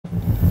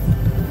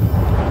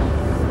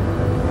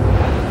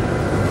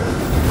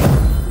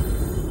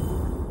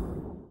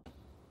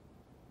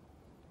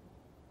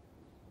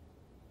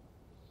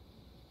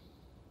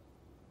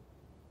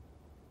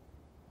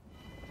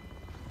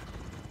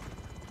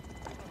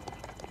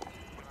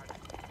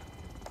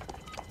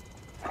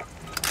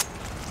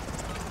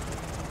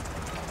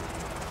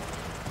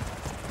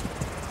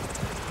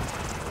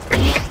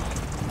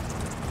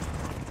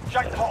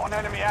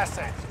enemy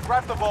assets.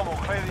 Grab the bomb or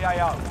clear the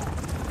AO.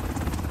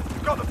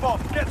 You've got the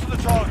bomb. Get to the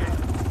target.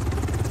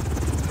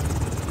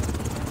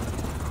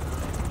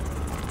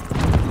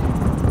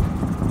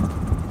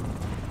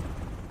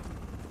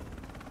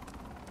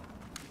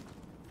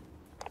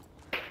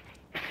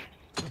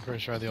 I'm pretty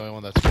sure I'm the only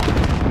one that's fine.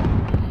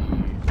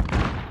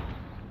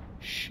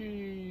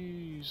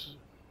 Jeez.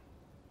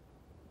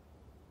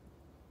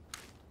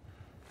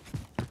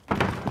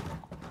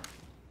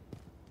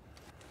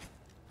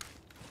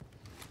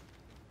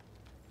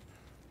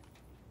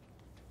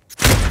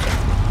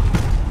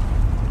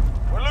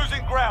 We're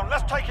losing ground.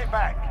 Let's take it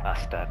back.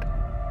 Bastard.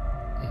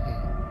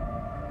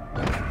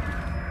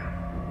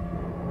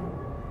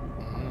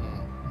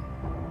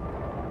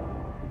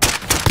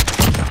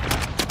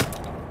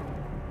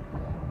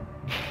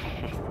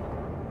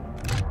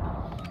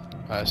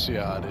 I see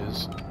how it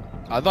is.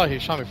 I thought he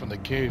shot me from the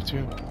cave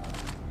too.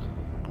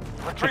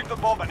 Retrieve the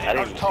bomb and I hit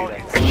didn't those see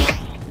targets.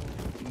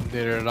 that.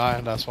 Neither did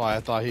I. That's why I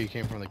thought he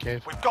came from the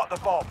cave. We've got the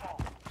bomb.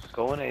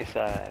 Going A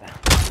side.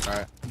 All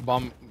right,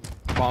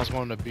 bomb's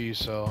going to B,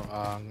 so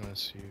I'm gonna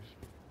see.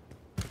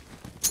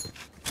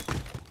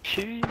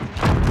 Sheesh.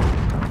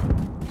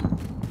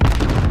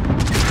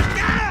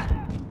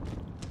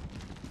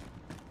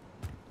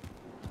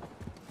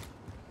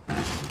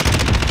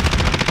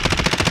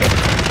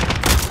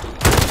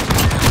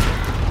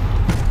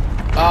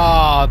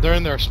 Ah, they're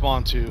in their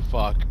spawn too.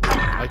 Fuck.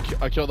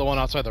 I killed the one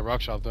outside the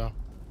ruck shop though.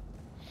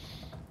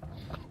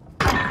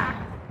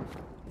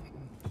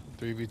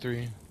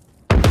 3v3.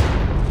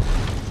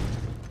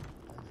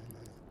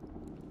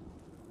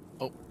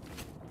 Oh.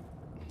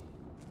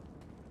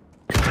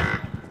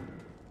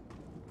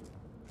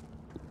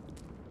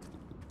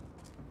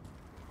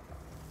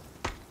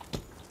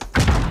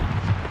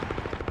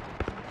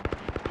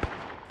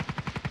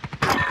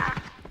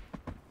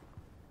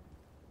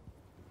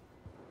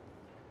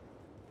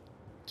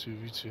 Two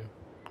v two.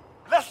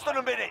 Less than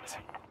a minute.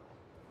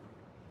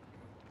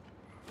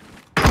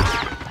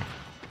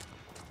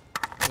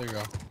 There you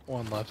go.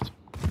 One left.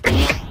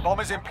 Bomb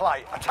is in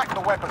play. Attack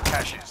the weapon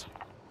caches.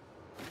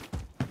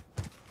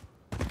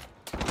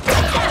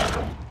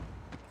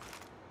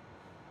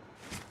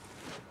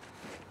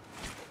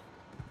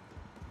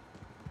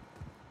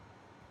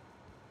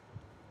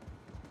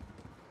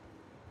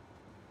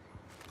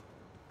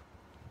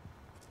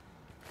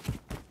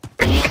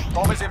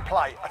 Bomb is in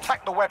play.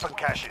 Attack the weapon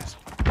caches.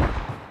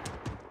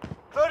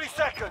 30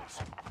 seconds.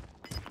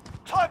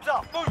 Time's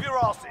up. Move your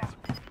asses.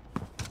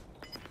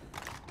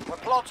 We're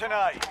planting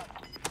A.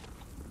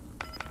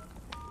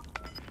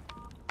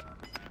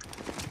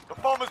 The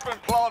bomb has been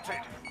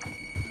planted.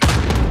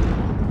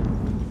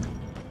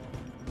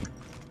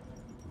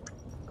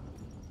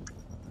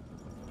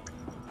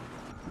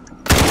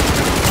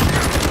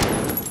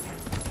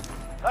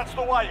 That's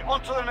the way.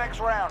 On to the next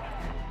round.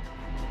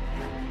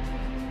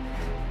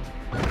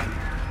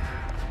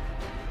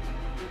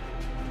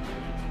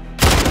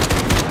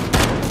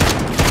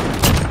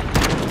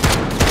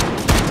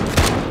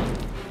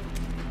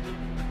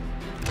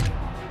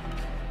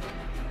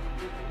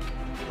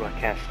 Ooh, I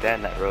can't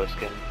stand that rose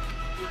skin.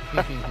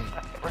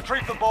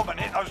 Retrieve the bomb and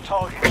hit those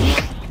targets.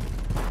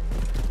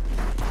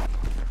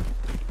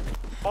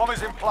 Bomb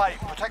is in play.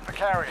 Protect the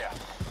carrier.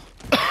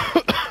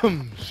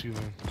 Excuse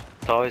me.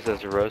 It's always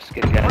those rose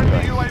skin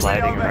guys like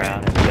sliding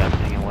around and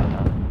jumping and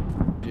whatnot.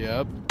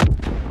 Yep.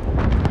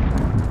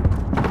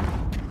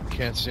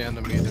 Can't stand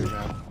them either,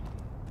 man.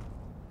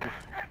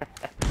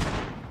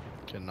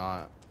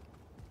 Cannot.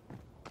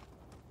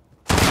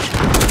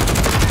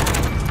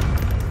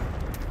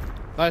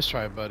 Nice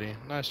try, buddy.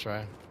 Nice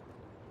try.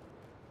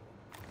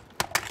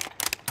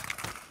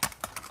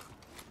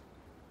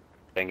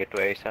 Then get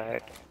to A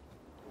side.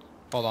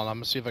 Hold on, I'm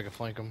gonna see if I can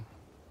flank him.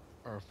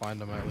 Or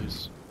find him at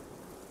least.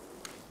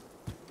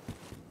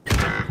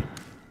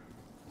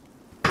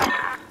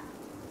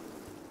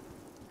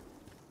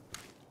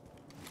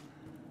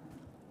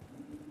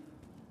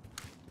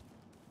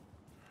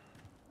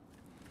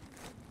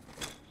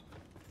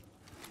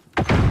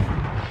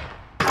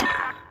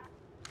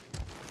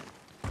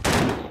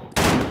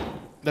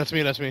 That's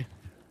me, that's me.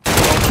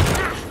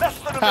 Less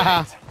than a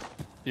Haha. minute.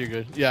 You're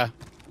good. Yeah.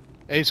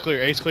 A's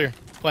clear, A's clear.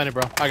 Planet,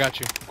 bro. I got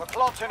you. We're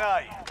planting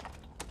A.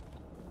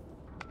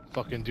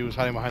 Fucking dude was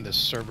hiding behind this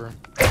server.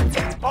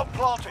 Bomb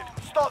planted.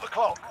 Start the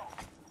clock.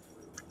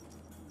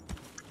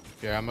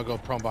 Yeah, I'm gonna go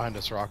prone behind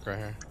this rock right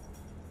here.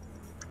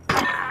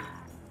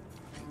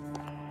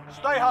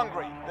 Stay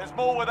hungry. There's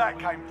more where that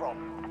came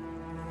from.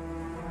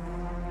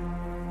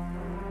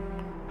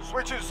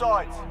 Switching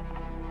sides.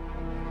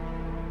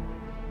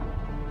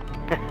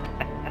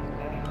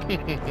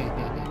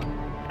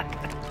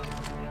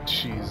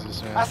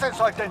 Jesus, man.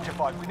 Assets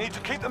identified. We need to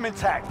keep them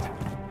intact.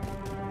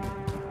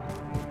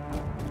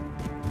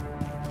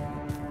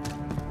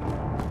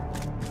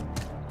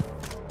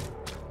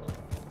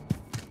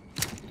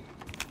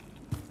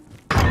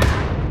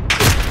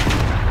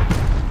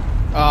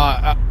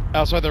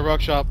 Outside the ruck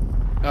shop.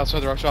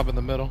 Outside the ruck shop in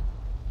the middle.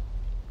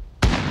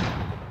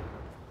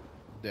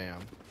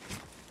 Damn.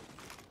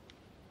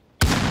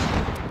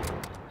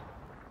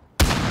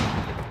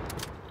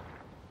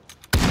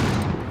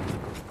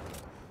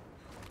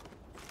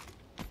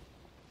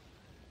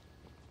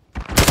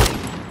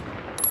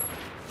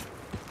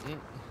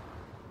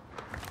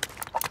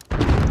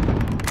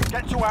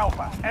 to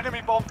Alpha.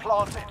 Enemy bomb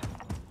planted.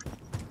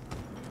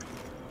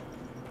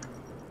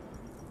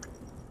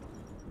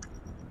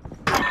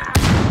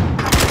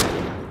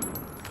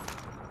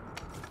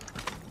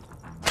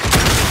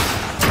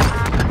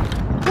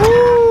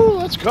 Woo!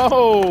 Let's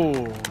go!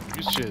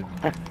 Good shit.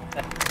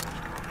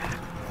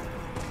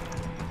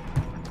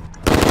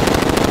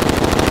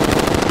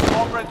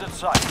 Bomb rendered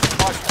safe.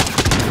 Nice one.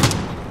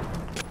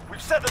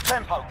 We've set the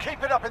tempo.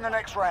 Keep it up in the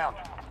next round.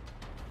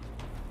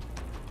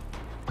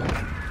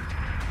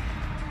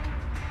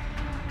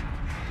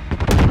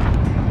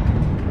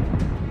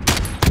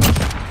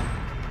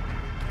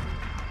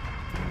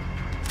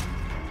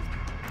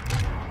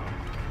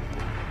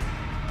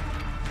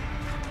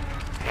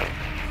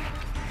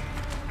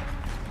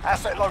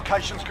 Asset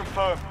locations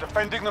confirmed.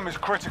 Defending them is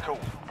critical.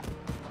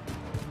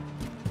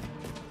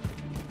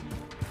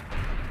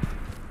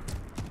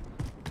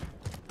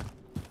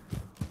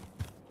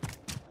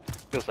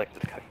 Feels like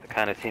the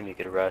kind of team you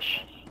could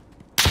rush.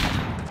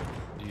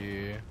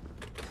 Yeah.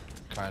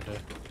 Kinda.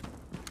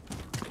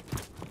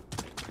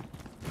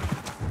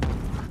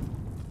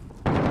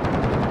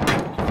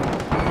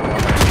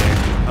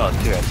 Oh,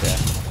 two right there.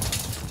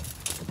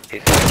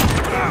 He's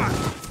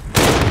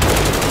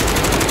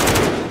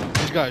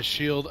He's got a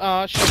shield.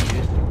 Ah, shit.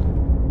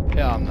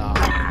 Hell no.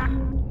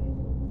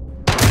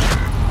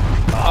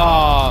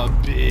 Oh,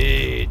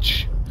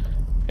 bitch.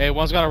 Hey,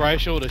 one's got a riot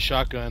shield with a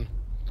shotgun.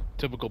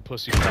 Typical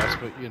pussy class,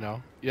 but you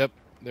know. Yep,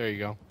 there you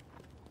go.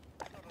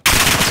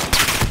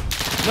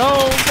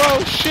 No,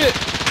 bro, shit.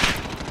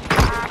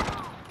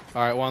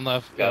 Alright, one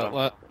left.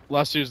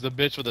 Last dude's the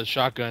bitch with a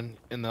shotgun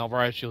in the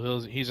riot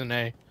shield. He's an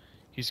A.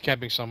 He's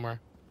camping somewhere.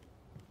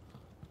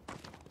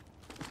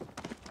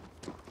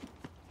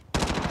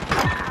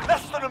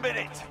 Less than a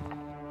minute.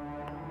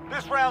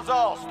 This round's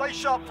ours. Stay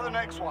sharp for the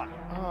next one.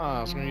 Ah,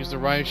 I was gonna use the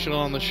riot shield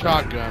on the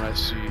shotgun, I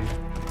see.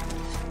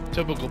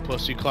 Typical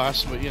pussy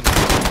class, but you know.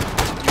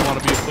 You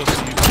wanna be a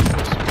pussy, you can be a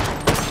pussy.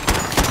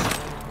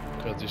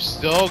 Cause you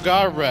still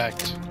got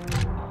wrecked.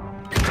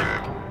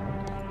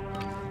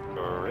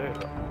 for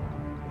real.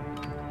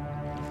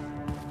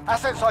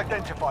 Assets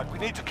identified. We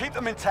need to keep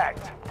them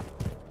intact.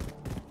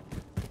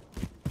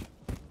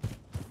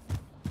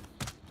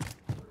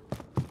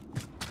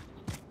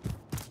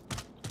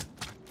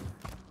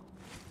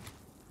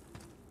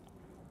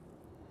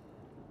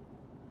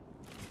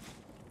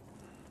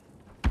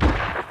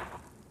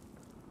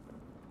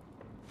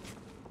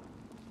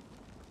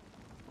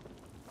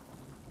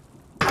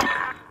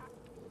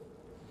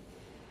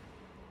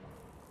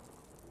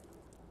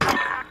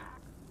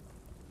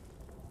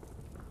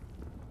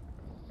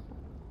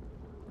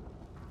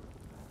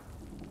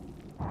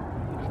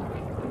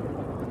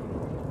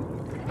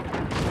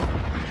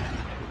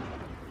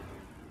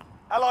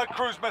 Allied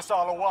cruise missile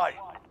away.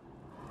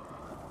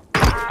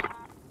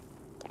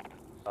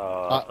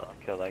 Oh,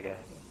 kill that guy.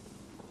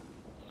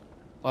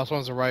 Last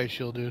one's a riot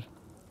shield, dude.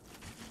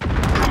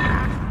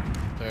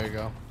 There you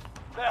go.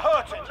 They're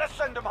hurting. Let's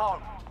send them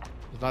home.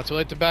 It's not too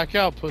late to back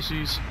out,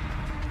 pussies.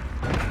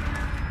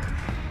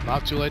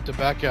 Not too late to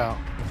back out.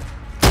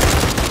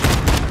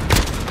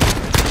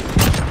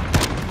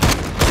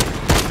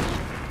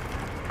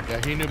 Yeah,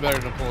 he knew better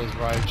than pull his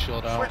riot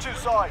shield out. Switching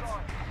sides.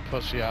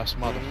 Pussy ass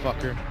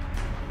motherfucker.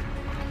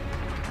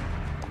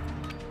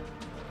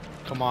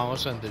 Come on,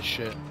 let's end this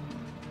shit.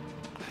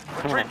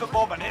 Retrieve the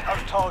bomb and hit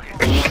those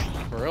targets.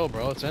 For real,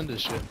 bro, let's end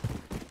this shit.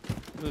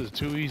 This is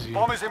too easy.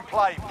 Bomb is in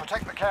play.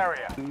 Protect the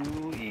carrier.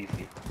 Too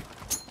easy.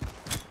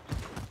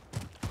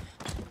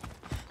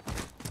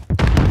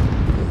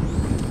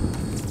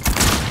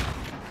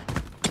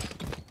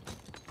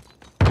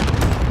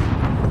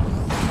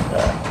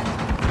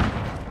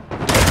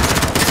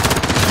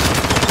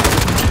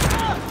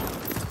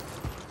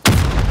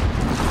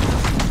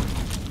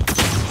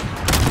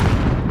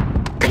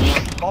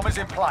 Bomb is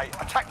in play.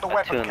 Attack the Two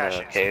weapon in the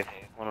caches. cave.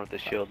 One with the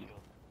shield.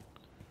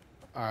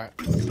 Alright.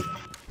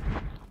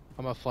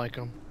 I'm gonna flank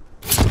him.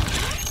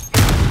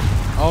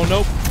 Oh,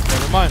 nope.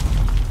 Never mind.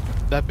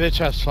 That bitch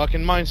has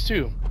fucking mines,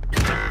 too.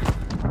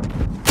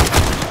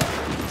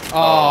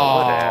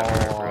 Oh,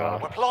 whatever, bro.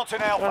 We're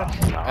planting Alpha.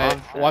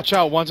 Hey, watch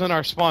out. One's in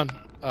our spawn.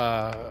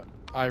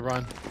 I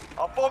run.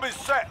 Our bomb is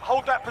set.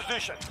 Hold that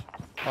position.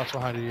 Watch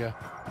behind you, yeah.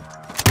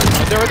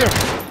 Right there, right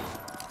there.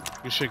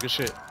 Good shit, good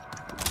shit.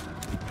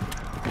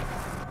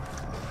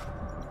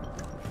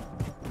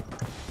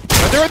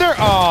 Right there, right there.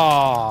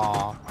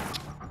 Aww.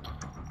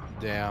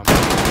 Damn.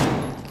 Damn.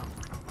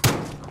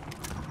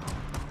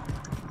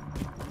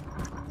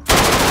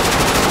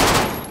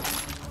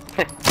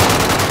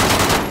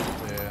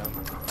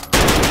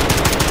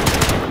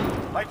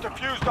 They've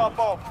defused our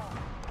bomb.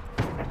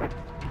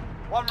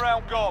 One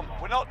round gone.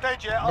 We're not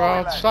dead yet, Bro, are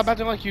we, lads? stop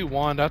acting like you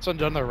won. That's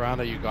another round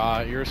that you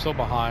got. You're still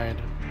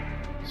behind.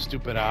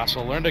 Stupid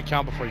asshole. Learn to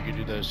count before you can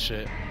do this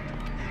shit.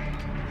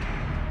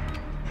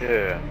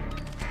 Yeah.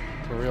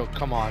 For real,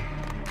 come on.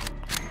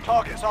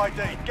 Target's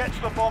ID. Get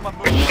to the bomb and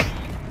move.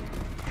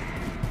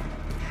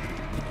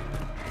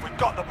 We've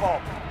got the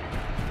bomb.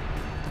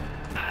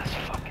 That's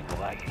fucking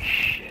laggy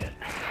shit.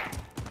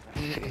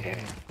 Let's see here.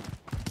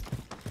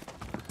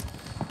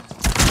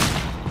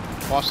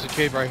 Watch the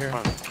cave right here.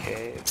 On the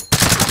cave.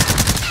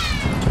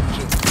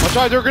 Watch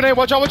out, there's a grenade!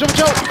 Watch out, watch out, watch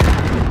out!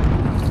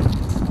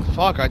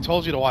 Fuck, I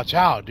told you to watch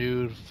out,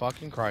 dude.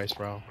 Fucking Christ,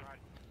 bro.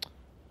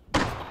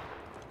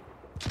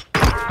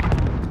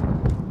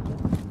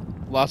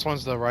 Last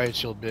one's the riot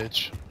shield,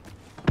 bitch.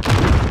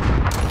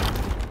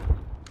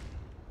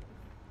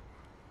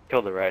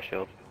 Kill the riot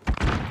shield.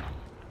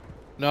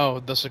 No,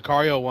 the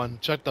Sicario one.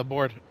 Check the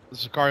board. The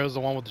Sicario's the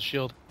one with the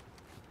shield.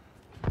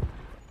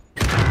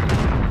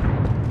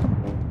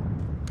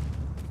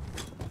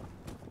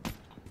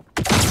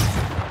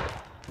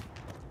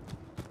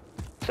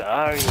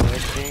 Sorry,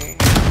 Richie.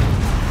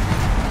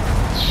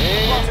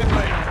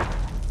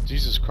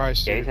 Jesus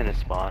Christ, Yeah, dude. he's in his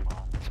spawn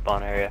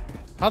area.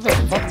 How the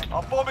fuck?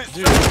 Our bomb is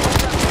Dude.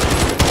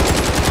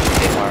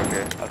 Hit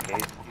marker. Okay,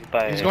 he's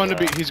by. He's going to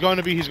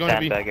be.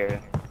 Sandbag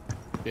area.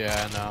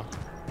 Yeah, I know.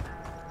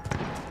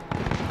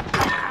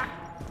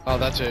 Oh,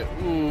 that's it.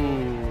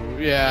 Ooh,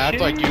 yeah,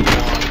 that's like you won.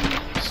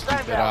 Stand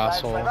Stupid down, lads.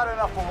 asshole. They've had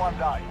enough for one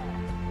day.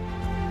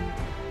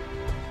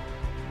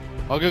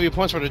 I'll give you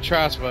points for the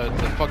trash, but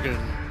the fucking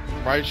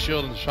right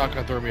shield and the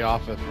shotgun threw me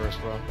off at first,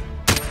 bro.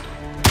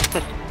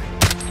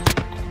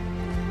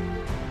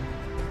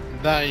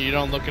 That and you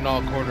don't look in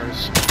all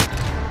corners.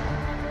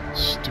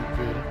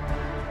 Stupid.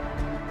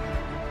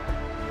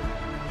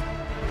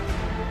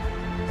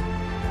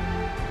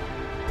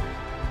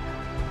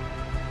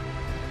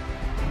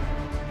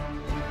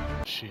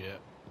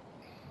 Shit.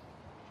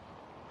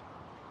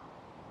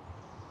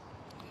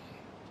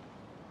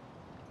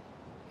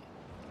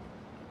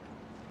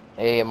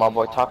 Hey, my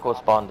boy Taco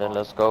spawned in.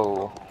 Let's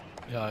go.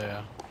 Yeah,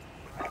 yeah.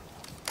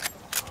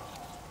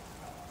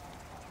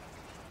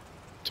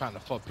 Trying to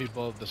fuck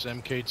people with this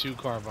MK2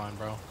 carbine,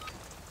 bro.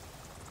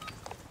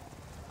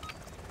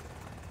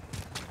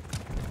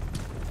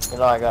 You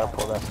know I gotta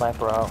pull that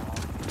sniper out.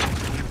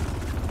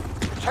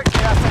 Check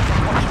the assets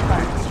and watch your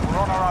backs. We're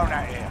on our own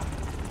out here.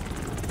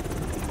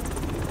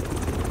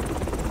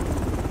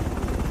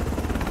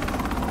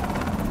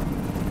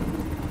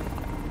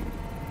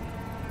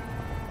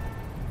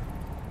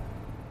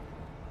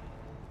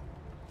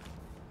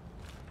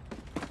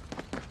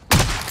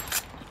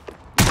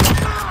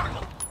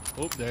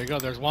 Oop, there you go.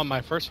 There's one, my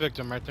first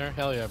victim right there.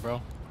 Hell yeah,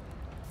 bro.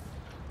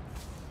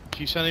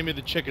 Keep sending me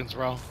the chickens,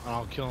 bro, and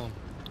I'll kill him.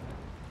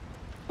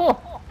 Huh.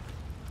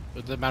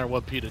 It doesn't matter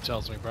what PETA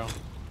tells me, bro.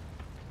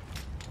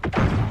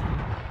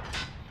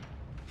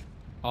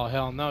 Oh,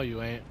 hell no,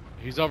 you ain't.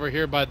 He's over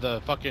here by the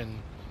fucking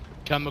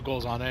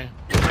chemicals on A.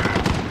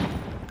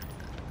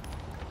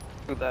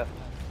 Who's that?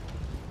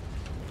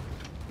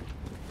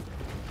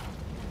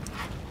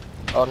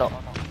 Oh no.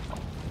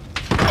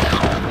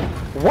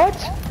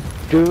 What?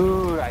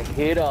 Dude, I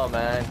hit him,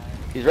 man.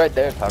 He's right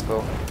there,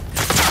 Taco.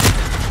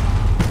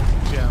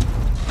 Yeah.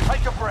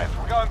 Take a breath.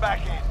 We're going back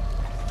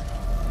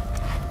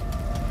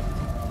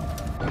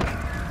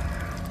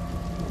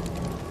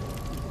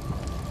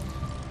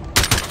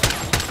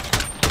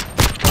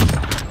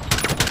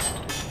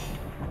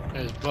in.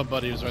 His blood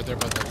buddy was right there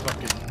by the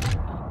fucking...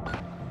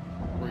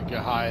 where you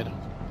can hide.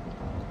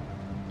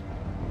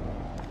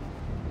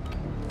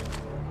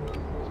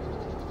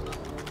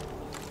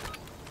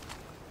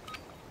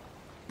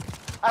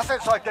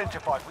 Assets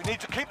identified. We need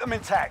to keep them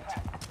intact.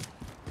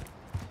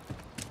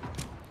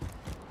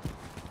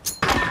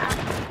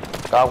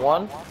 Got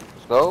one.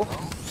 Let's go.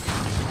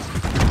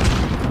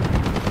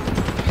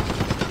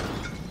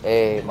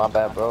 Hey, my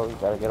bad, bro. You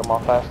gotta get him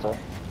off faster.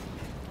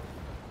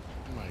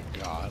 Oh my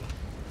god.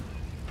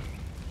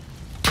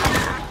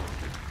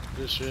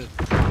 Good shit.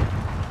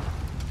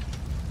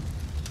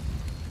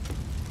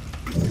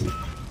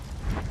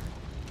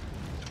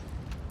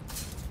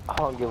 I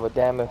don't give a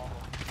damn if...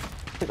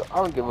 I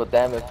don't give a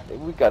damn if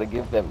we gotta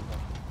give them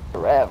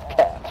Rav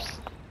caps.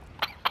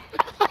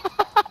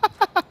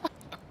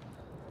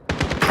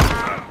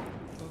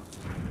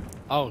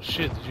 Oh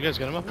shit, did you guys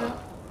get him up there?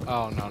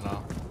 Oh, no,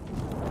 no.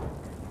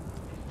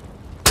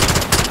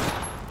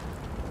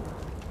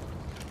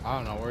 I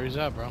don't know where he's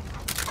at, bro.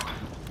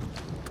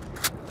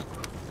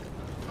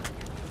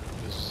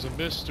 This is a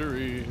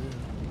mystery.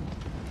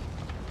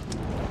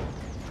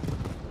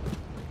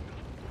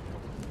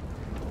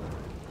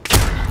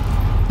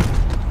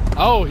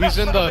 Oh, he's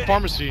in the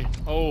pharmacy.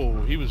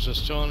 Oh, he was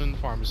just chilling in the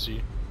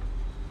pharmacy.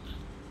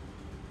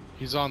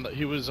 He's on the,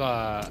 he's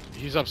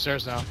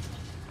upstairs now.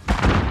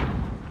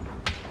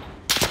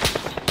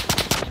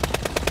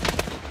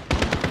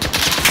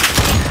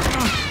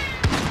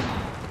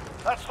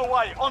 That's the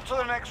way. On to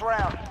the next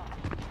round.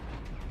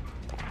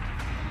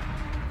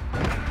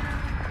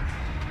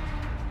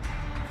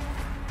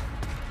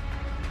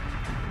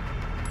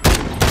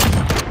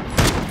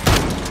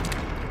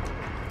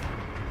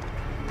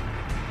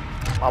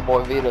 My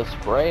boy Vito's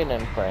spraying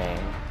and praying.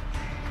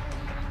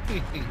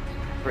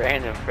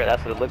 Random,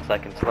 that's what it looks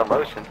like in slow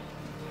motion.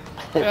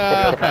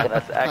 Yeah.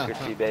 That's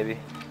accuracy, baby.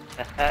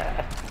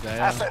 Damn.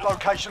 Asset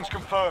locations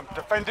confirmed.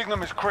 Defending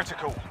them is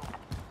critical.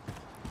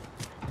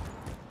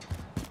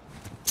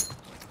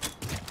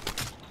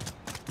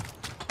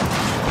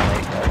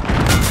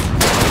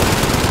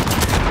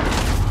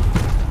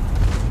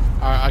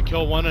 Alright,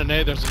 Kill one and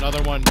A. There's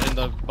another one in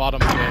the bottom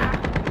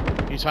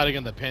bay. He's hiding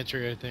in the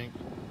pantry, I think.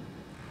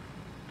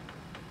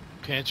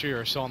 Pantry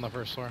or still on the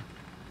first floor.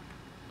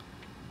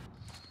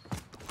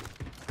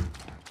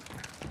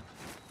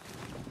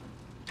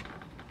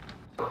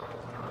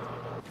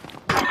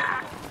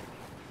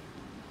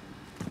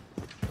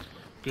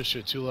 Good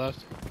shit, 2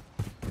 left.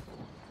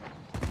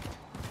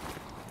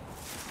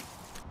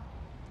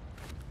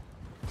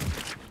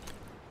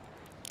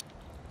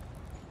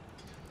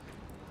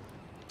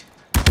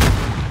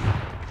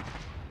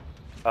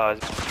 Oh,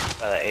 it's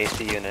the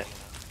AC unit.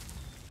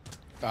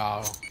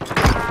 Oh.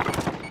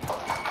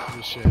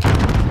 Good shit.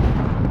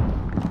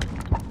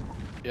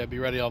 Yeah, be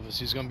ready, Elvis.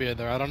 He's gonna be in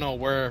there. I don't know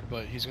where,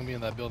 but he's gonna be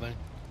in that building.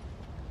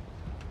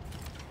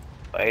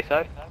 A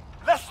side?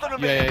 Less than a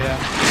minute.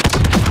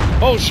 Yeah.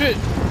 Oh shit!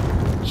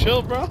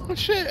 Chill, bro.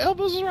 Shit,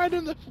 Elvis is right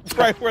in the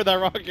right where that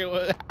rocket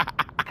was.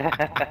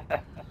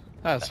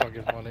 That's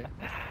fucking funny.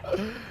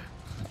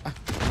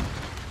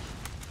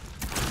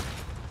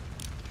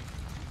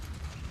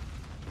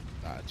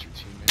 Ah, it's your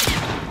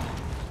teammate.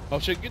 Oh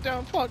shit, get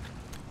down, fuck.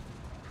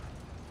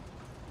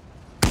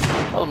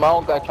 That was my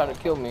own guy trying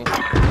to kill me. I'm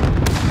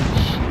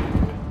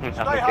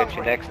Stay gonna get hungry.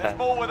 you next There's time.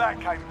 more where that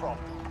came from.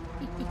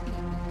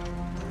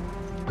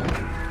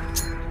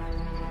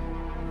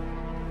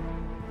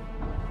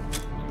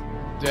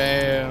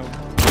 Damn.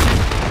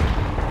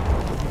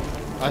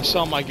 I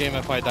sell my game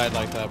if I died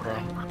like that, bro.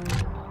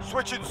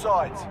 Switching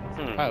sides.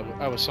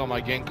 I would sell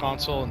my game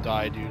console and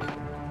die, dude.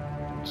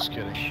 Just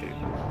kidding. Shoot.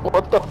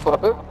 What the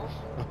fuck?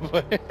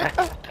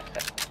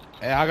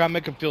 Hey, I gotta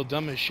make them feel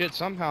dumb as shit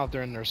somehow if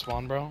they're in their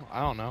spawn, bro.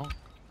 I don't know.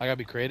 I gotta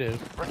be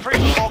creative. Retrieve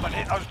the bomb and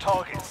hit those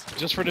targets.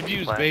 Just for the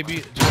views, Right.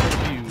 baby. Just for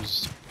the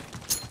views.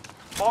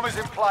 Bomb is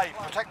in play.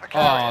 Protect the Oh,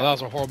 carrier. that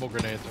was a horrible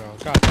grenade throw.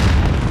 God.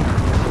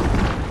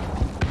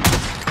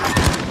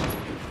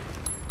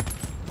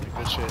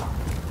 Good shit.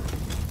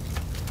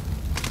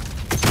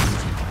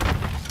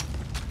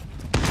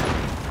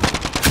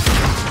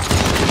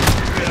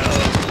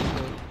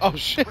 Oh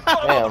shit.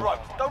 Got him on the Damn. rope.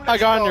 Don't let I you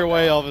got in go your there.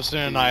 way, Elvis,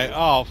 and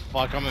oh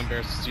fuck, I'm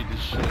embarrassed to see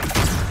this shit.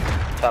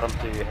 Shot him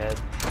through your head.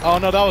 Oh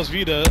no, that was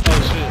Vita.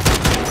 Oh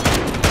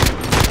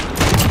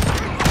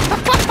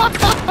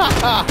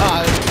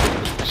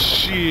shit.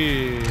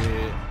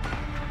 Shit.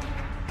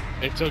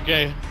 It's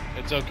okay.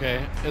 It's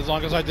okay. As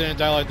long as I didn't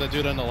die like the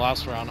dude in the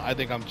last round, I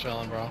think I'm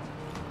chilling, bro.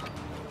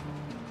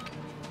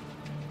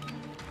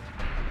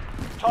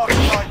 Target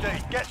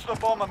ID. Get to the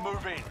bomb and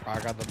move in. I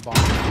got the bomb.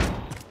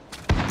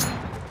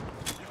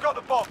 You've got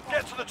the bomb.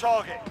 Get to the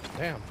target.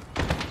 Damn.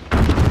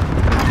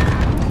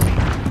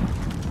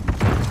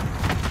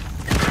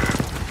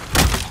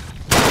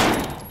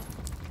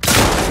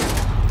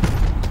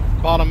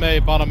 Bottom A,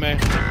 bottom A.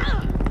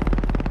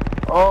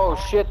 Oh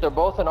shit, they're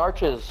both in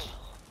arches.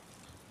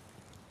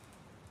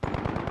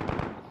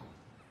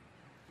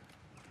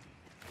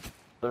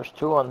 There's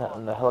 2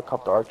 on the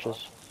helicopter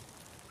arches.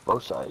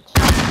 Both sides.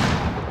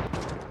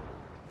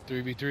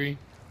 3v3.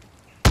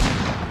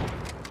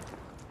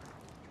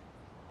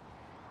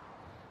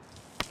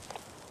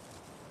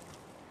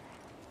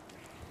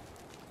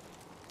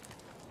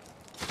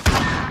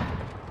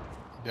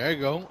 There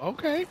you go.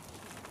 Okay.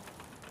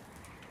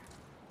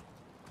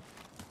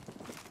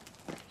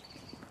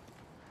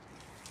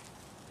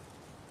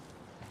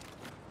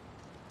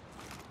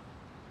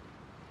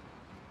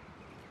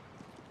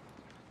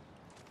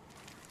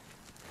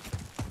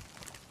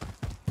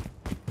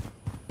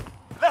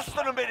 Less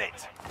than a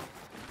minute.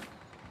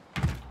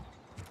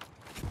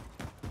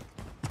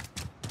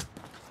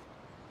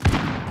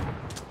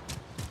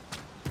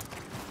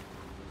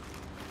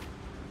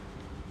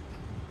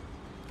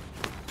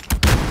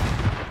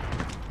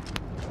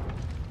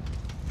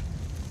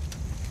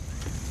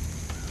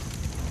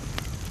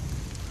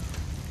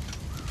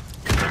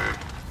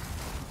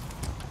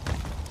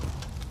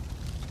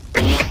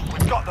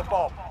 We've got the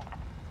bomb.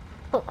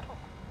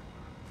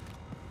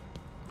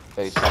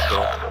 Hey,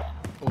 Tucker.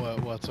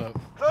 What's up?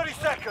 30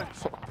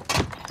 seconds.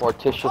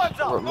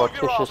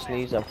 Morticious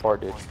sneeze and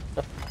farted.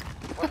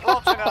 We're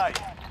planting A.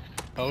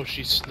 Oh,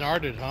 she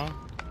snarted, huh?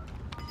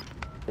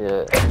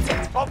 Yeah.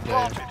 Bomb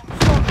planted.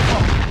 Stop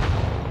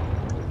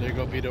the bomb. There you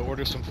go, Vita.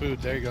 Order some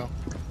food. There you go.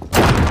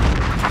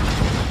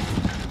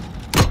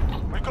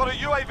 We've got a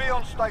UAV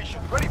on station,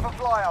 ready for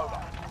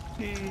flyover.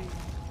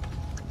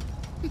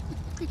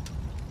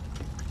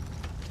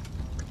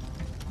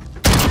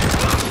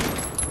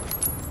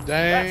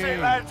 That's it,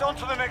 Damn. lads. On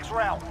to the next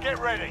round. Get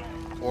ready.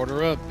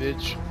 Order up,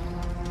 bitch.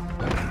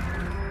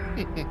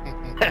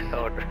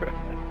 Order.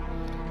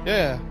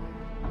 Yeah.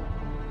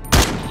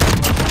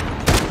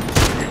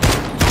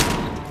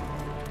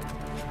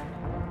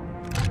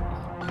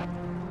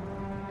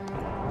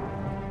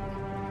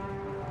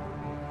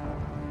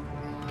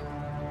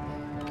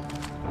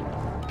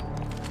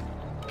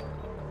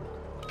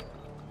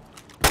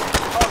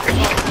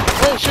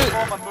 Oh shit.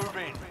 Bomb and move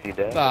in. You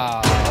dead?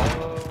 Ah.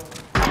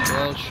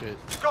 Well shit.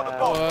 We've got the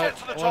bomb. Get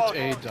to the What's a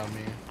target.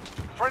 dummy?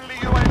 Friendly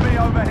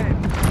UAV overhead.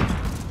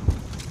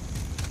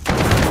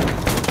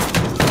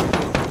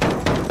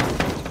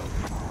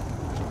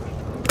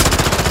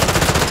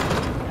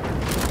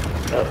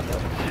 Two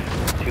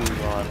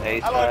on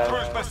A Allied side.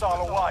 cruise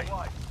missile away.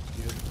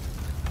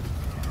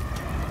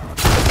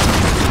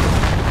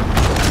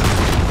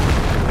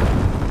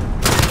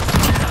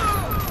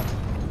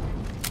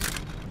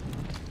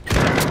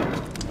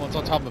 One's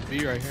on top of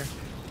B right here.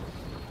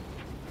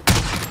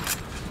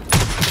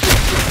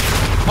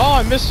 Oh,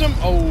 I missed him.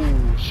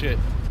 Oh shit.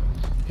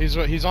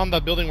 He's on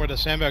the building where the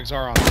sandbags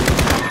are on.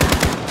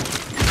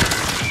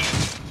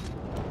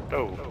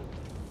 Oh.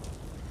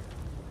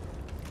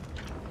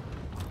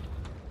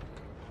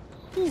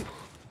 Whew.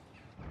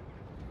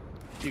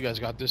 You guys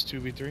got this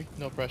 2v3,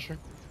 no pressure.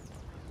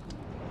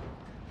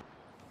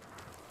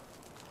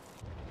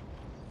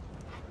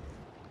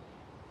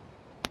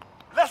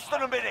 Less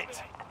than a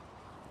minute.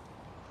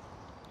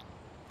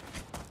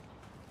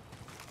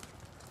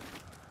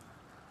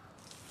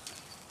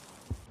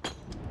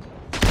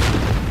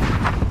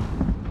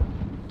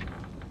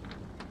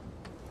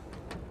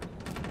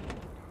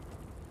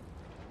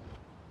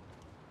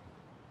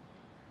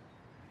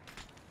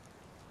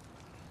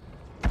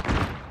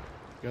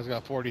 You guys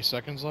got 40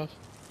 seconds left.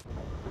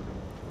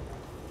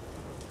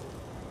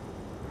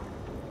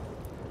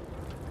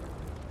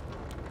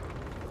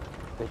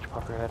 Bitch,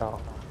 pop your head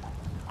off.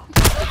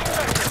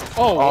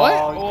 Oh, what?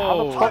 How the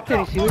Oh, fuck did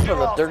he see me from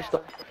the third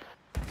story?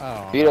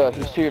 oh. Vito,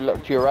 he's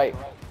to your right.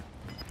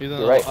 He's in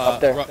You're right, up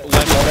there. left.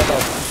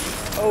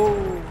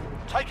 Oh.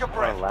 Take a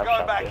breath. lap Going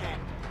shot back there. in.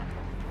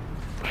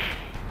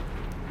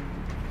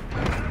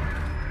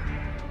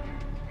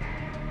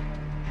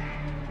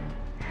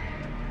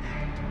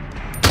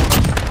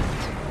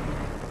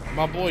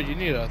 My boy, you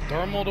need a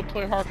thermal to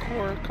play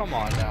hardcore? Come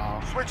on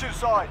now. Switching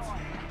sides.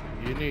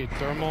 You need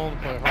thermal to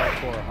play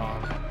hardcore, huh?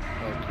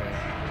 Okay.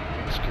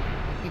 I'm just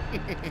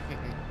kidding.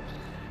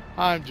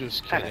 I'm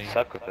just Kinda kidding.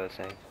 suck with those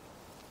things.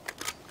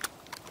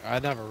 I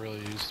never really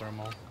use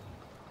thermal.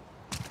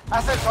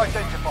 Assets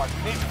identified.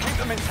 We need to keep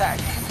them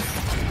intact.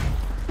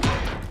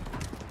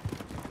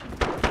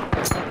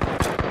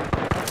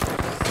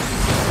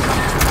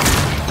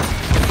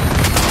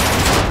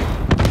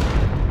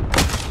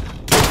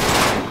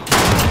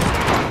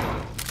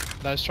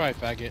 Nice try,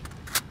 faggot.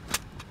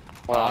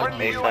 Well,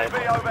 Friendly A side.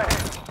 UAV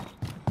overhead.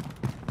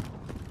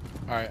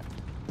 Alright.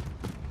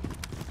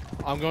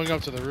 I'm going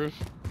up to the roof.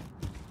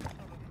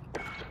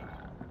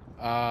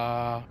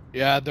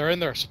 Yeah, they're in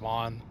their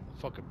spawn.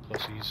 Fucking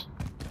pussies.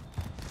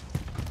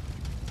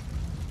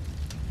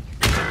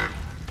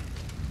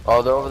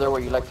 Oh, they're over there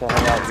where you like to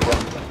hang out.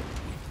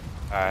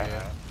 Alright.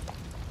 Yeah.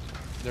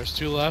 There's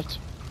two left.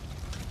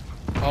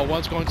 Oh,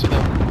 one's going to the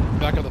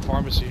back of the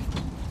pharmacy.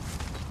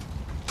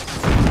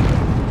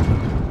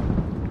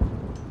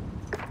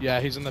 Yeah,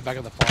 he's in the back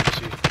of the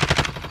pharmacy.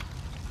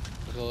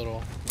 Like a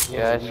little.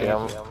 Yeah, I see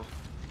him. Like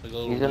a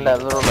little He's in weed.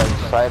 that little like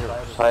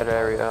side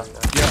area.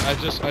 Yeah, I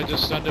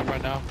just stunned him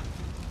right now.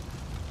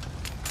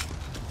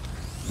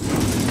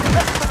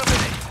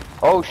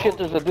 Oh shit,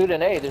 there's a dude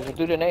in A. There's a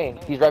dude in A.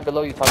 He's right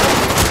below you, Tommy.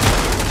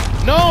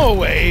 No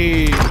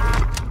way!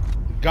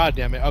 God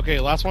damn it. Okay,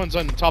 last one's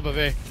on top of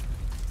A.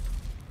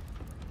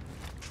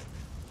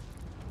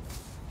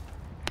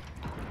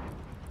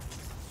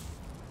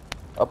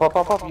 Up.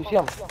 You see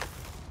him?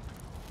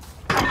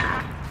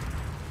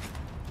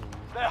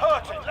 They're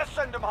hurting. Let's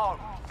send them home.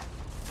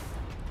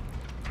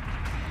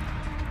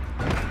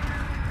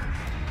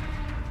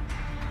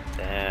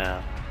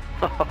 Damn.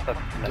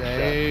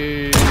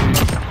 Dang.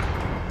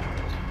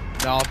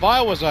 Now, if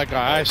I was that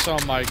guy, I sell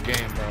my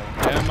game,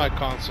 bro. And my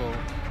console,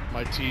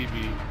 my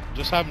TV.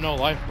 Just have no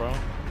life, bro.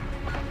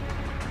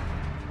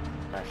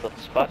 Nice little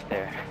spot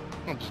there.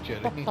 I'm just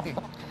kidding.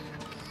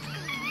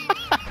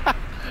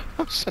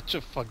 I'm such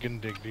a fucking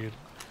dick, dude.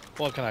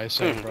 What can I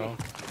say, bro?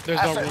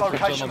 There's no Asset room for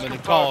locations gentlemen in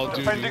Call of confirmed.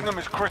 Duty. Defending them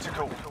is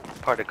critical.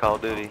 Part of Call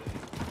of Duty.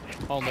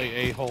 Only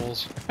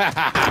a-holes. It's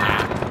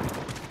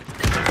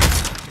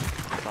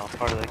all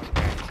part of the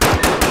experience.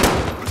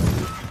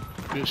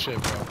 Good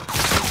shit, bro.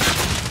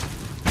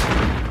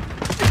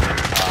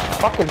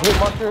 Fucking hit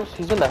monsters.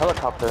 He's in the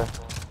helicopter.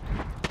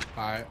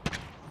 Alright.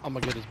 I'm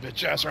gonna get his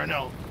bitch ass right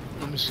now.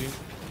 Let me see.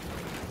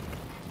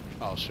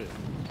 Oh, shit.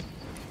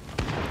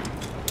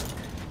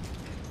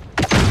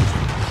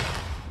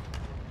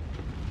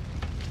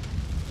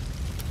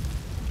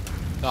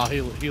 No,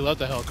 he left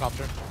the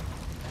helicopter.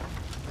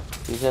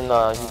 He's in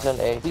A.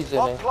 He's in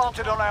Bomb A.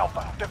 planted on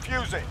Alpha.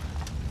 Defuse it.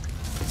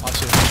 I'll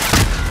see.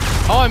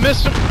 Oh, I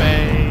missed him.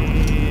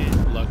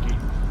 Bang. Lucky.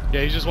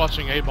 Yeah, he's just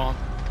watching A-bomb.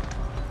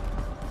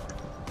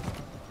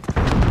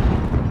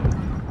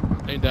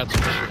 Ain't that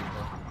some shit,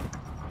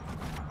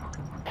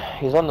 bro.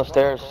 He's on the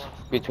stairs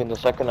between the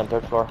second and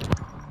third floor.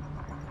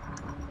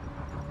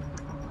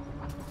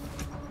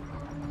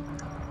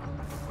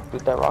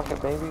 Shoot that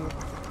rocket, baby.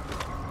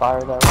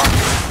 Fire that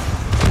rocket.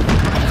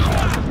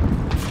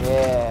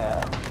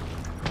 Yeah.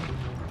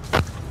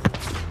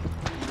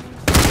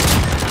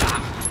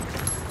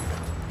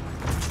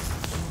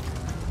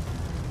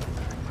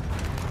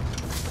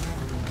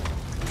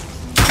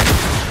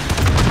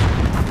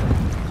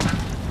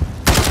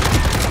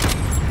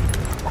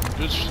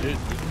 Good shit, dude.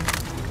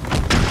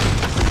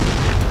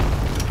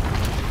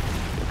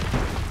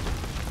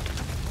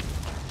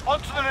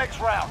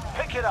 round.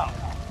 Pick it up.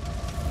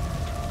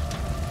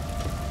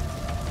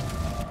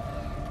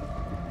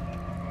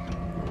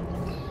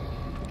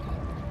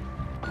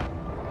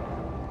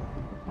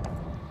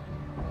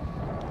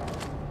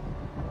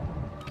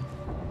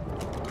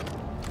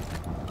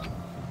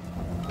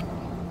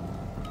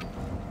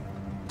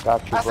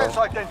 Got you, Assets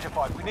bro.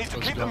 identified. We need to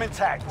Let's keep go. them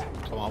intact.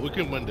 Come on, we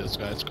can win this,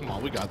 guys. Come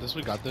on, we got this.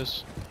 We got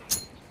this.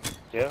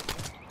 Yeah.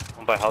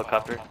 One by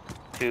helicopter.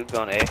 2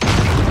 going A.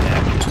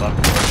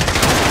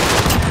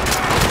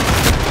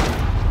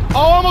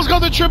 Oh, I almost got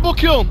the triple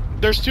kill.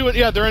 There's 2.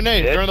 Yeah, they're in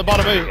A. They're in the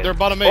bottom A. They're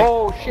bottom A.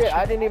 Oh shit,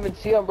 I didn't even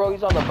see him, bro.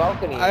 He's on the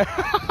balcony.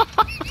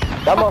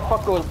 That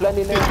motherfucker was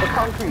blending in with the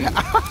concrete.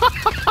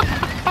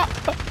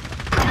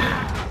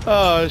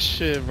 Oh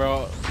shit,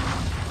 bro.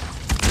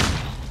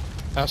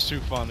 That's too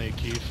funny,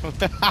 Keith.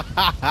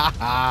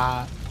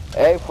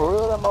 Hey, for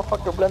real, that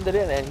motherfucker blended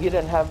in, and he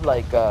didn't have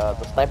like the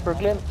sniper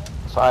glint,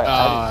 so I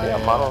didn't see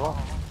him. I don't know.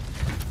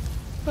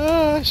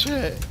 Oh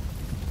shit.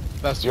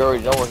 That's You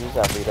already know where he's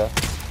at, Vita.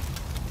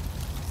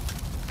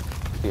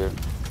 Here.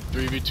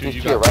 3v2. He's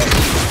You here, got. right?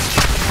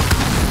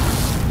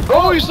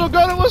 Oh, you still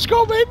got it. Let's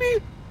go, baby.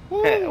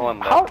 Hey, one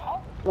left.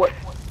 How? What?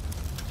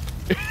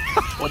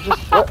 What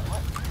just? What?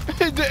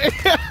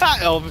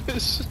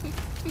 Elvis.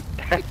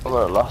 I'm at a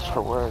loss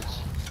for words.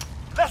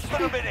 Less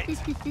than a minute.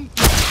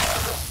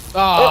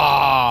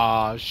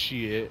 Ah,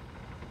 shit.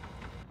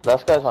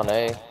 Last guy's on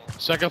A.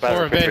 Second By the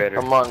floor of A. refrigerator.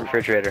 Come on.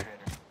 Refrigerator.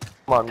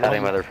 Come on,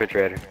 Telling by man. the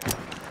refrigerator.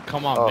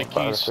 Come on, Oh, by the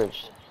Mickey's.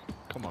 fridge.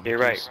 Come on, You're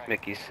Mickey's. right,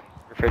 Mickey's. Oh,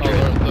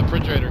 Refrigerator. the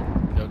refrigerator.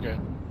 Okay.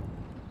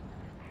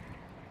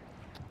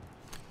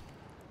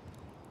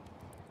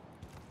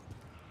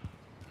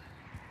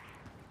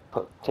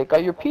 Take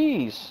out your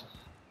peas.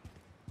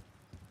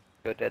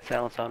 Go dead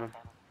silence on him.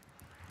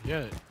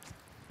 Yeah.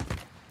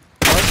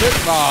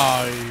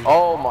 Oh,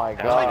 Oh my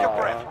Take a god.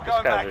 breath. This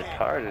Going back guy's in.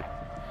 retarded.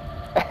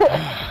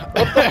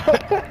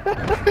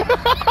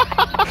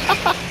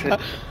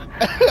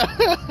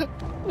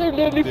 They're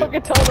literally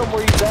fucking telling him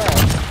where he's at.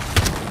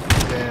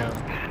 damn.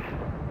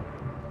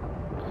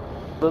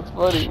 That's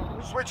funny.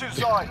 Switching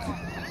sides.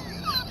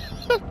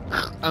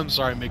 I'm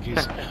sorry,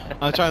 Mickey's.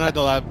 I'm trying not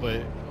to laugh,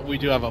 but we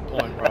do have a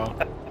point, bro.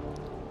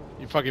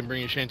 You fucking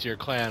bringing shame to your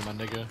clan, my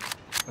nigga.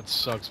 That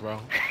sucks, bro.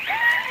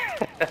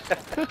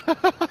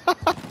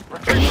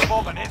 Retrieve the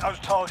bomb and hit those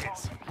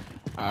targets.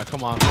 Alright,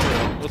 come on.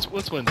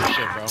 Let's win this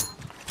shit, bro.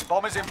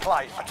 Bomb is in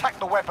play. Attack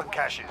the weapon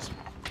caches.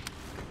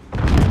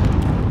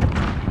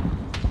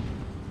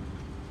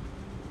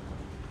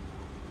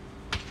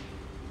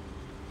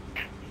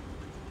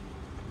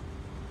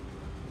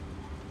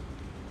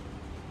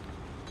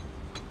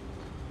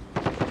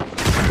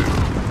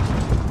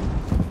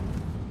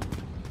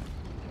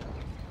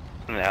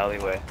 In the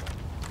alleyway.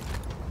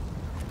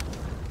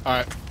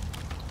 Alright.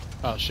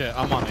 Oh shit,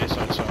 I'm on A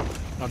side, so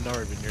I'm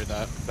nowhere even near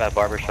that. That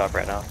barber shop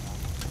right now.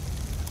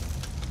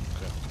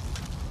 Okay.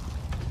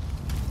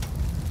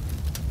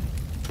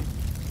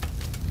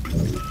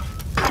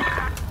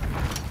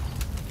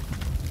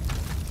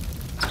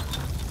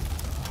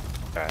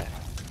 Alright.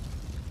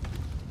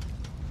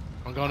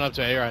 I'm going up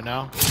to A right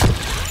now.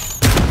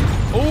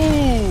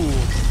 Ooh!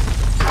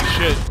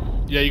 Shit.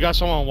 Yeah, you got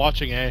someone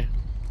watching A.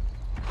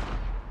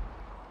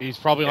 He's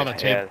probably on a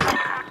tape.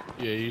 Yeah.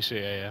 Yeah, you see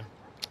A, yeah.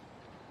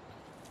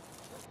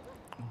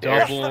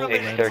 There's Double a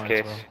landmines,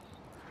 staircase.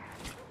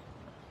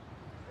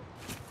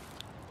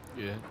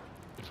 bro. Yeah.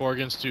 4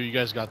 against 2, you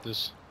guys got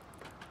this.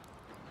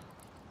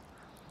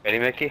 Ready,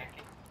 Mickey?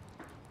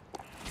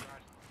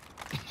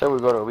 So we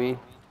go to B.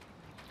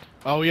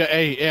 Oh yeah,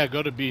 A, yeah,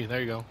 go to B. There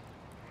you go.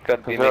 Go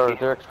to B, Cause Mickey.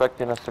 they're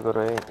expecting us to go to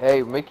A.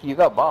 Hey, Mickey, you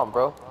got bomb,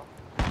 bro.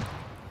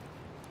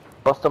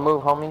 Bust a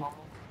move, homie.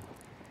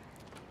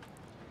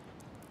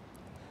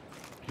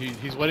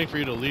 He's waiting for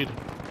you to lead.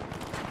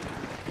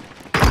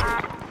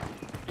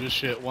 Good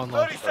shit, 1 30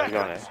 left. Where you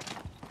going, seconds.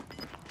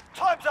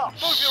 Time's up.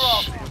 Move your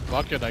asses.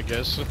 Fuck it, I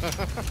guess.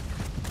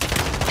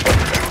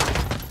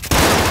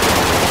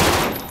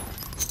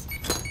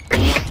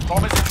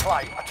 Bomb is in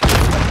play. Attack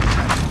the weapon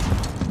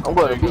caches. I'm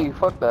going to B.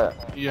 Fuck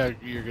that. Yeah,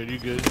 you're good, you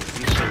good.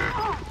 Good shit.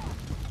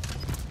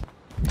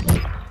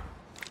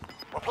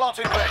 We're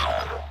planting B.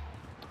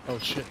 Oh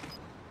shit.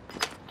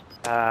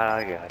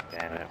 Ah, god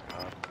damn it,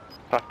 bro.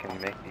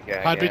 Fucking Mickey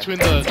guy. Hide again. between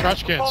the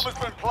trash Bomb cans. has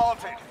been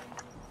planted.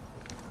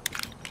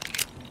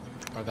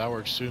 Oh, that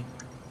works too.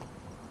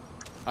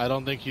 I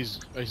don't think he's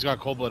got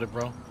cold-blooded,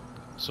 bro.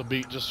 So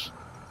just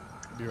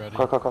be ready.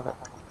 Go.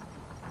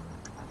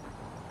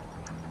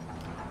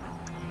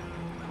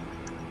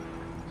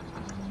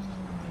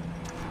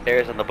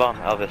 There's on the bomb,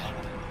 Elvis.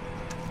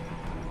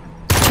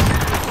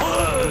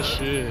 Oh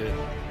shit.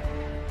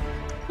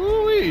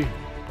 Woo-wee.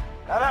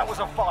 Now that was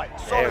a fight.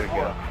 There Solid we go.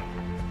 work.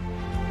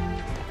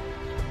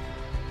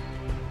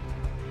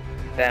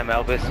 Damn,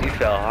 Elvis, you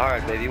fell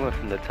hard, baby. You went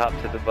from the top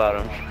to the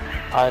bottom.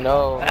 I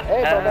know.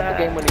 Hey, bro, that's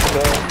the game when he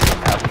killed.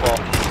 Apple,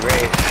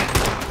 race.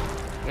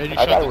 And you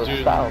I got shot it the with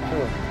dude. style,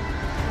 too.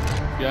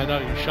 Yeah, I know,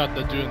 you shot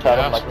the dude in the Shot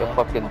him ass, like the bro.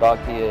 fucking dog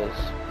he is.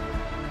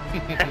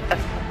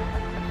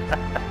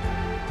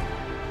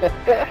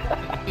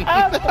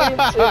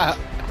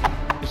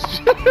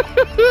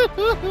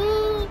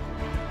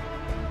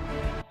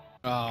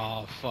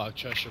 Oh fuck,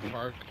 Cheshire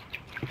Park.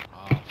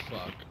 Oh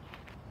fuck.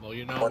 Well,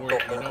 you know where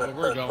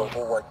we're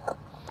going.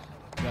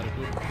 Gotta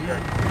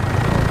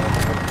go.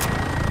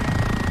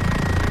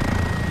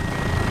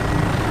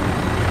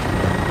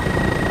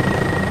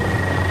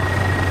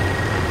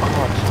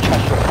 Oh, it's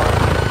Cheshire Park.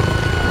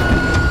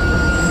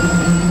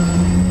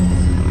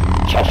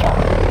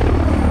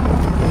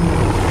 Cheshire.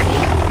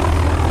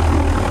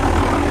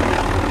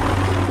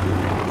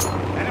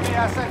 Enemy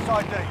assets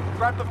ID.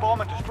 Grab the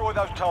bomb and destroy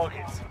those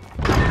targets.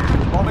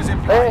 Bomb is in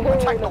play. Hey,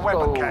 Attack the let's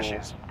weapon go.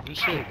 caches. Good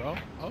shit, bro.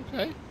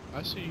 Okay,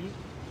 I see you.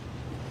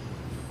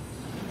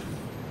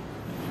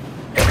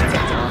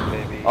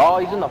 Baby. Oh,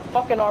 he's in the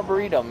fucking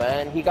arboretum,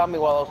 man. He got me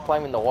while I was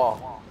climbing the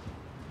wall.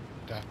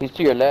 Okay. He's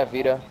to your left,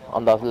 Vita.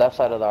 On the left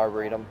side of the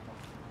arboretum.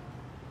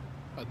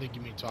 I think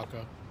you mean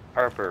Taco.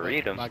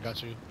 Arboretum. I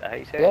got you. Is that how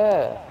you say it?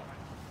 Yeah.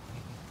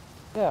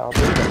 Yeah,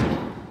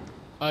 arboretum.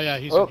 Oh yeah,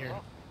 he's Oh. in here.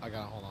 I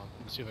got it. Hold on.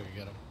 Let me see if I can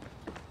get him.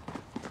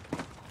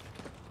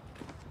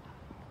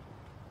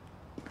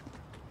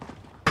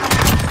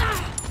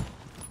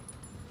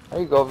 There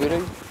you go, Vita.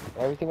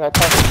 Everything I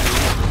touch.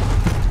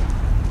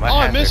 My Oh,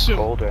 I hands missed are him.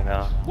 cold right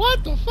now.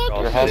 What the fuck? Your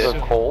Your is hands this?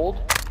 are cold?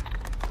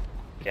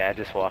 Yeah, I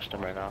just washed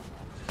them right now.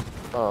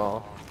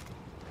 Oh.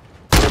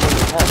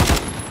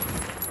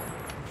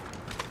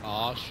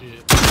 Oh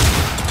shit.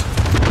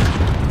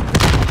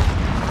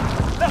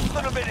 Less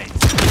than a minute.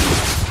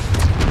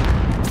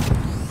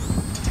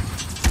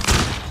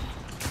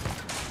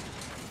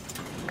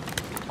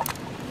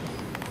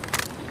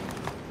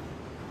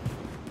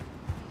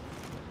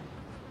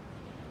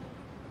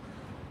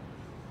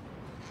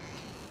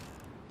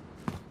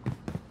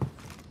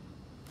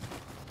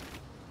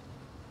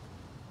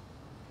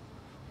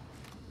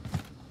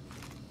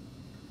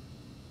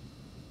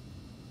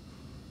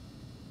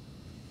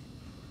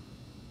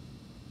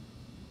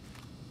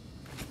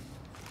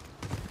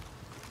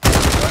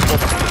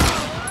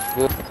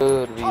 Good,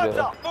 Time's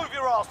Vita. up. Move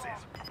your asses.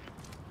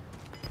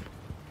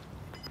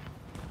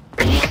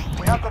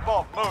 We have the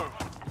bomb. Move.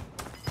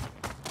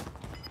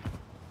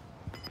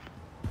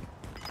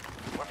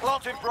 We're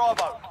planting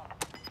Bravo.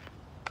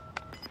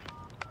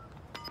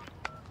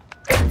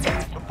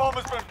 The bomb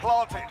has been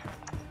planted.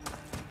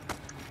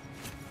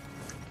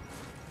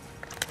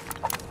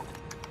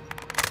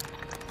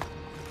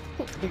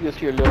 You can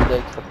see your little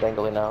legs are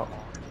dangling out.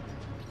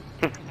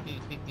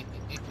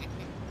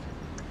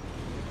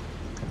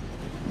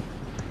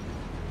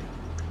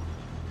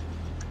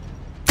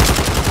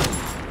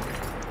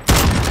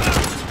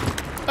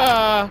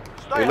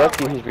 Stay You're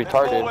lucky hungry. he's There's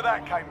retarded. more where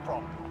that came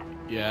from.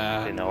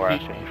 Yeah. Didn't know where I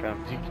was coming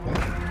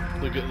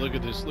from. Look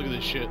at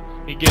this shit.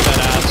 He gave that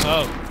ass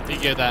up. He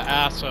gave that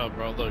ass up,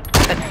 bro. Look.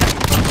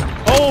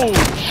 Oh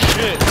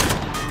shit.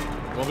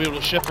 Won't be able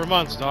to shit for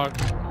months, dog.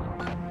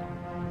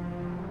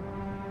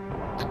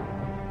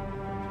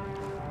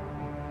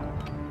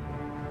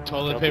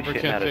 Toilet Don't be paper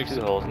shitting can't out of fix two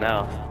it. holes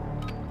now.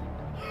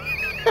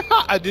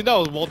 I did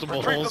know it was multiple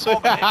Retrieve holes. the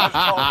bomb and hit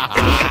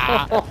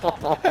those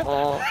targets.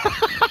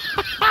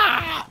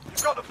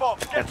 You've got the bomb.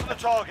 Get to the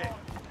target.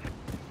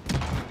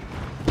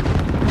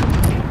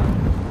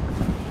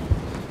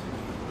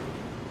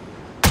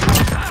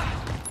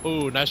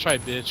 Ooh, nice try,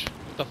 bitch.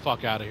 Get the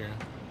fuck out of here.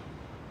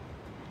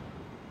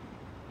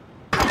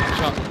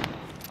 Shot.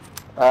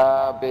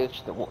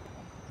 Bitch.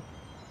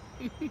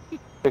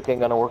 Trick ain't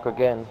gonna work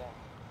again.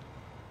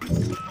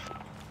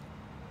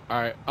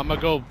 Alright, I'm gonna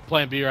go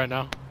plan B right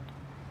now.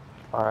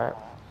 Alright.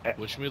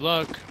 Wish me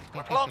luck.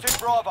 We're planting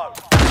Bravo.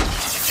 Good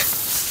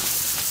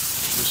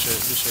shit,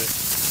 good shit.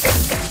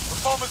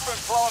 The bomb has been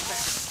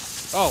planted.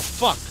 Oh,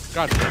 fuck.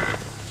 God damn it.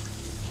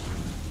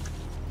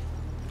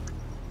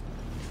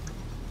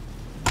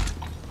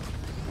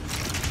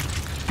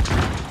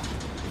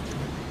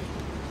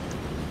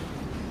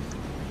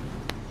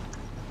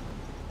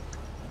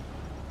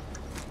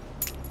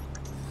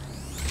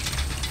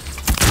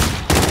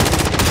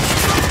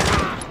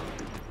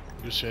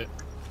 Good shit.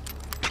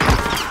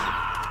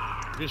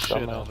 Good shit,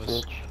 Dumbass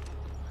Elvis. bitch.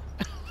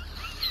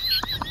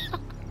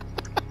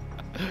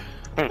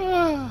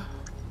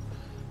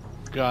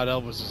 God,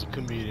 Elvis is a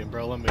comedian,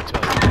 bro. Let me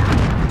tell you.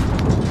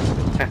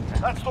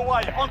 That's the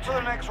way. On to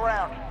the next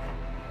round.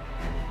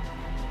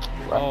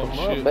 Oh, Wrap 'em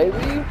up, shit.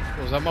 baby.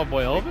 Was that my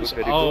boy Elvis?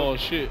 Pretty Oh good.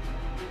 shit.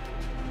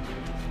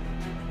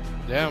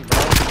 Damn, bro.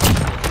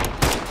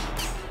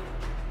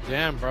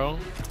 Damn, bro.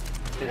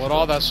 With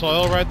all that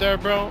soil right there,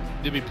 bro,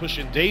 they be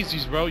pushing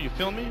daisies, bro. You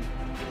feel me?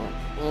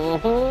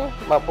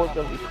 My boy's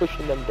gonna be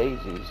pushing them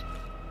daisies.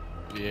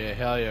 Yeah,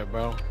 hell yeah,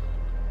 bro.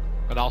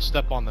 But I'll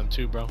step on them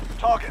too, bro.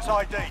 Target's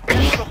ID.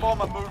 Get to the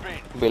bomb and move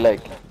in. Be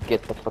like,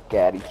 get the fuck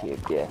out of here,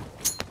 yeah.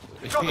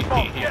 You've got the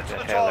bomb. Get Get to the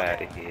the hell out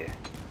target. of here.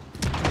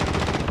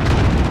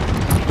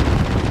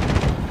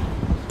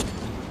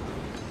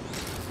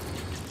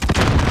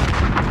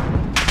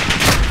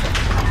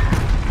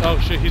 Oh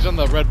shit, he's on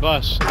the red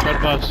bus.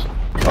 Red bus.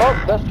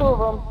 Oh, that's two of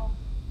them.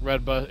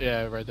 Red bus.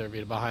 Yeah, right there,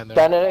 Vita, behind there.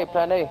 Plan A,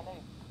 plan A.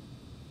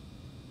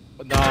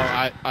 No,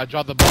 I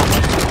dropped the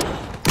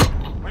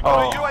bomb. We've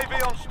got a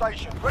UAV on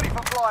station, ready for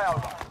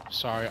flyover.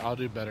 Sorry, I'll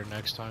do better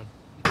next time.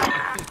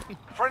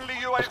 Friendly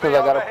UAV Just because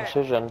I got a overhead.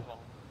 precision.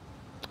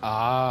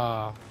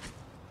 Ah.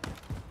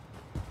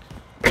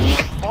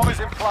 Bomb is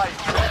in place.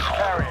 Next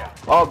carrier.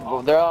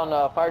 Oh, they're on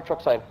fire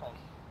truck side.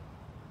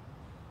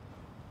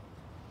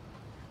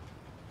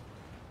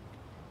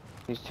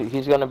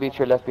 He's gonna be to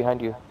your left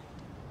behind you.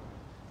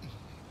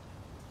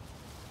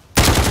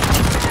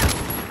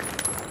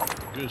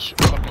 Good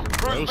shit. Fucking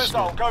Cruise roast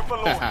missile, me. go for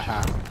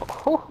launch.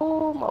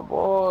 Hoo-hoo, my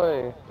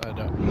boy. I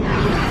know.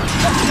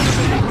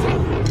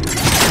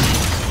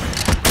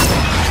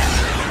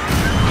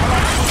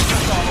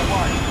 Missile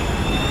away.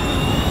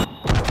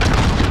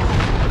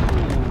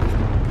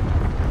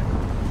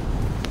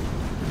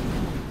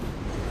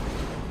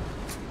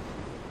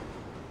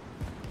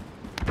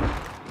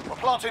 We're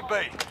planting B.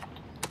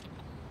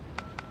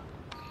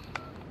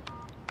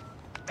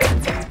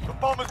 The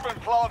bomb has been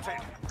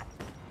planted.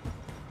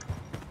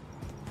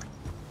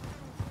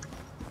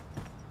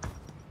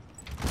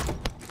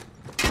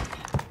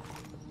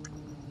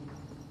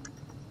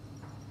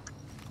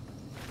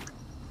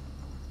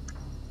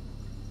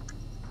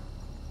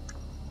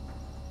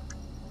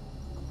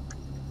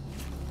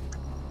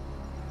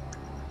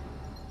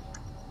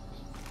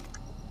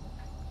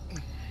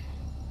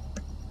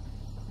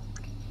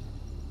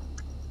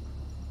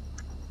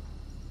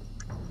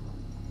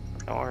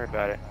 Don't worry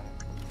about it.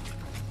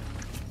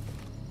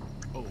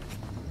 Oh.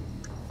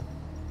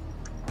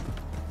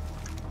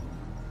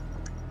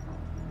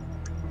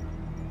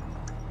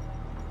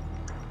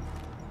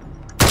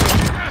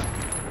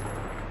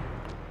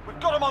 We've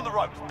got him on the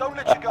ropes. Don't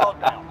let your guard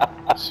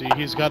down. See,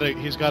 he's got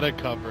it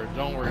covered.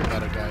 Don't worry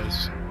about it,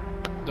 guys.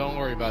 Don't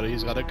worry about it.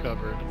 He's got it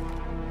covered.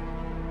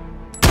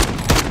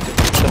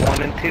 The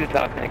 1 and 2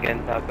 talking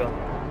again, Taco.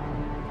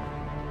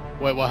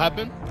 Wait, what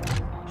happened?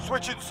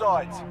 Switching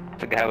sides.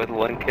 The guy with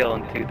 1 kill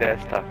and 2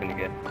 deaths talking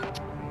again.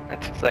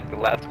 That's just like the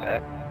last guy.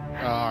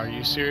 Are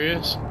you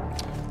serious?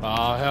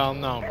 Oh, hell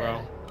no,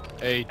 bro.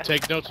 Hey,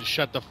 take notes and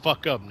shut the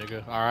fuck up,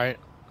 nigga. Alright?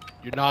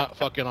 You're not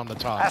fucking on the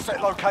top. Asset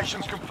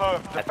locations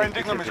confirmed.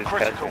 Defending them is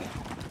critical.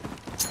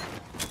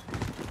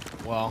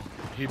 Well,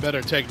 he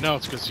better take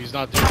notes because he's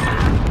not doing it.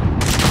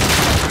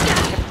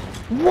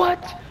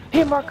 What?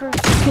 Hey, Marker,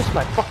 kiss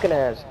my fucking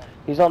ass.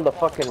 He's on the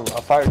fucking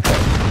fire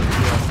truck.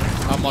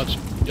 I'm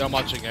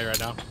watching A right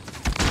now.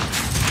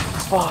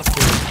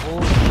 Fucking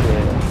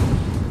bullshit.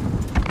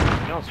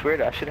 You know, it's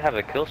weird. I should have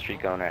a kill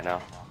streak going right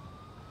now.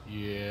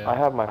 Yeah. I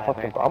have my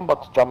fucking. I'm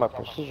about to drop my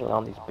precision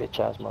on these bitch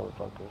ass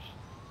motherfuckers.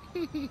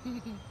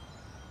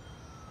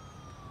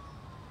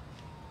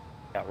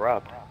 Got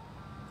robbed.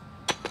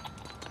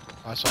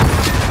 I saw him.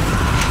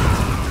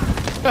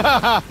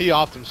 He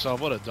offed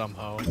himself. What a dumb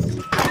hoe.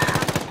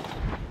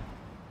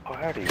 Oh,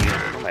 I already used it.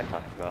 What am I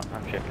talking about?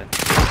 I'm tripping.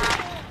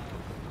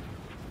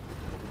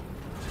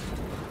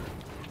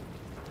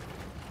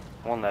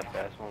 One left,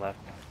 guys. One left.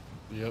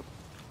 Yep.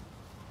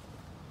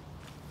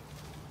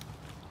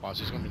 Watch,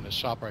 he's gonna be in the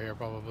shop right here,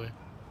 probably.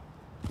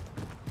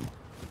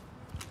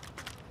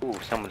 Ooh,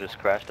 someone just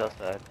crashed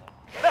outside.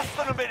 Less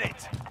than a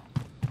minute.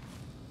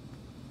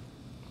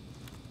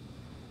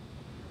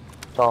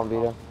 Saw him beat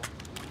him.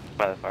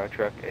 By the fire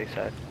truck, A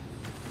side.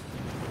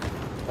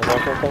 Is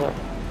that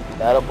something?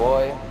 That a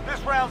boy. This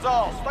round's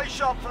ours. Stay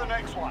sharp for the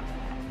next one.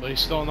 But he's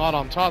still not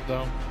on top,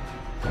 though.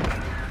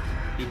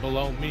 Be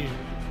below me.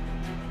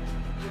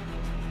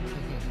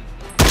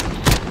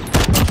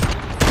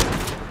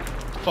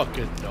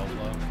 Fucking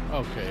Nola.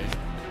 Okay.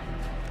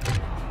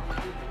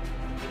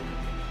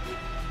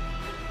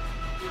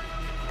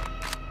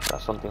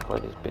 Got something for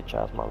these bitch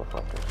ass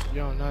motherfuckers.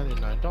 Yo,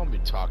 99, don't be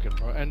talking,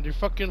 bro. And your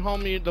fucking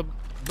homie, the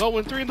low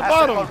and 3 in the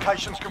Asset bottom.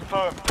 locations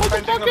confirmed. What the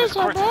Defending fuck them is is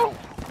that, bro?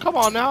 critical. Come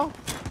on now.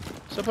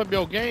 Step up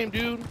your game,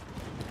 dude.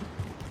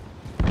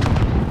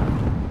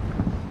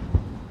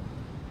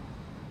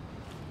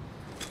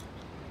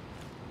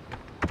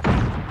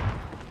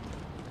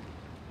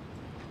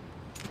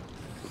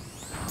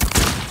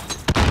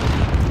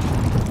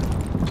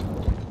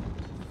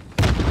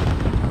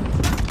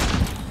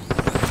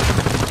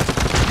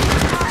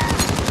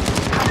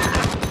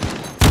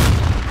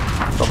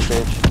 Some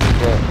bitch.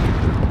 Yeah.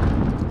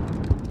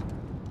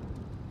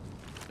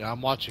 Yeah,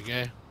 I'm watching,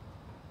 eh?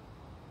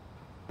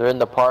 They're in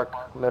the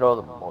park, middle,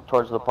 of the,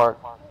 towards the park,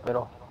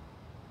 middle.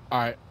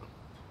 Alright.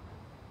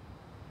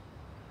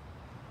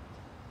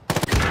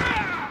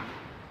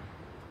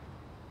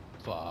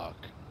 Fuck.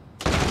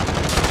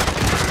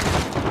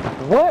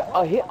 What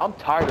a hit! I'm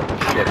tired of this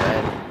shit,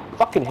 man.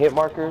 Fucking hit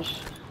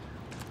markers.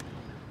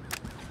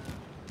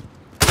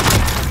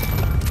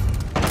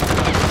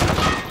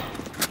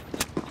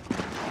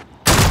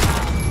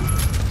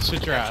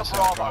 Sit your ass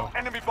Bravo. out, bro.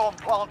 Enemy bomb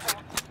planted.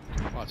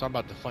 Watch, I'm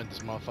about to fight this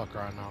motherfucker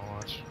right now,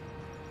 watch.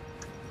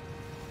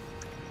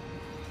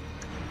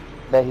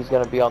 Then he's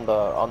gonna be on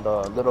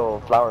the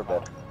little flower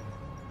bed.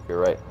 You're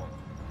right.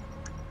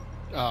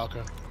 Oh,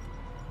 okay.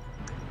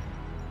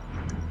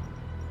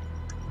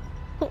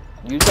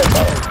 Use that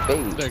as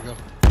bait. There you go.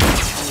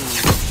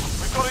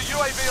 We've We've got a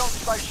UAV on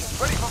station,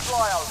 ready for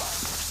flyover.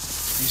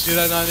 You see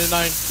that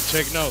 99?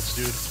 Take notes,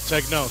 dude.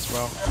 Take notes,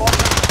 bro.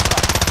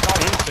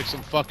 Take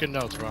some fucking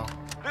notes, bro.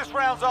 This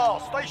round's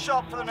ours. Stay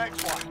sharp for the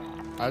next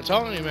one. I'm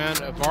telling you, man,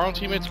 if our own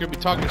teammates are gonna be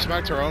talking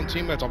smack to our own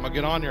teammates, I'm gonna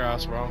get on your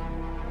ass, bro.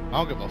 I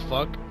don't give a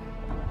fuck.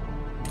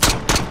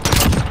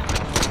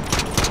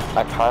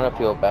 I kind of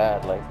feel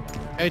bad, like.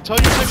 Hey, tell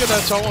your nigga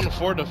that someone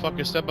afford to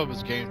fucking step up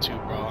his game too,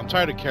 bro. I'm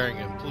tired of carrying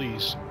him,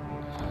 please.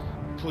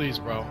 Please,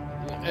 bro.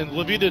 And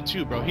Levita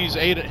too, bro. He's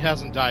 8,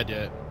 hasn't died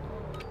yet.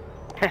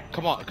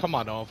 Come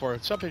on, Owen,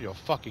 step in your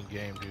fucking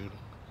game, dude.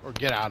 Or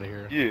get out of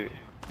here. Yeah.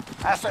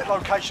 Asset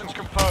locations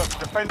confirmed.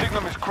 Defending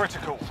them is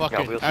critical. Got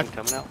Fucking Wilson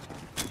coming out.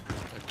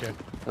 Okay,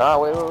 Nah,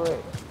 wait.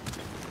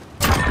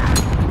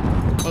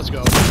 let's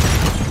go.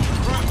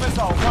 Cruise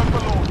missile, go for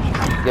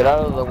launch. Get out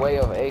of the way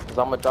of A, cause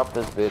I'm gonna drop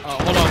this bitch.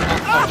 Hold on.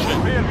 Oh,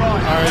 shit. Be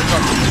advised. Alright,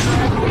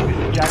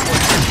 Jaguar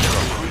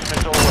 2-0. Cruise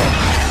missile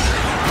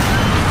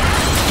ready.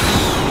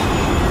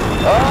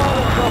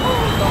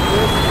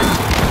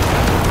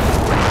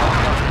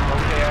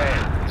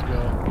 let's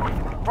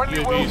go. Friendly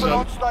UAV's Wilson up.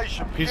 on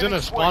station. He's in a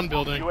Beginning spawn sweep.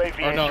 building. UAV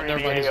Or no, entering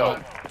never mind, the he's AO.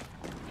 not.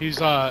 He's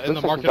in Looks the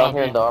like market he's down on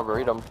here B. in the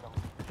Arboretum.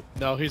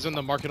 No, he's in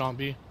the market on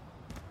B.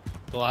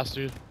 The last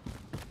dude.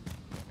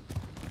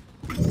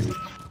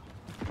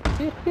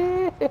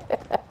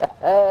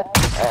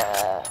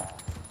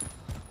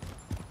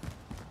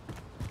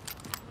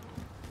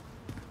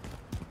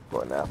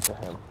 Going after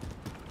him.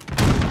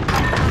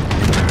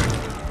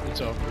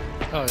 It's over.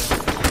 Hell yeah.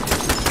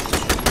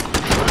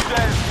 Blue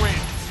Dares win.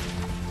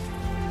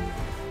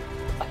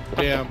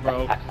 Damn,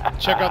 bro.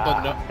 Check out the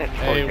no.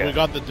 Hey, we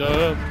got the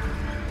dub.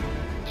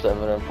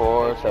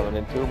 7-4,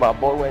 7-2. My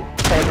boy went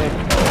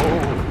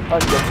 10-0,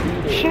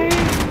 undefeated. Shit.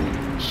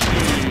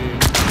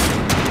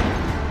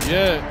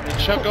 Yeah, and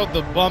check out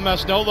the bum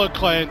ass Nola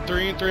clan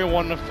 3-3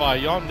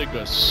 1-5. Y'all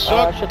niggas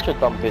suck. Shut your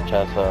dumb bitch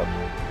ass up.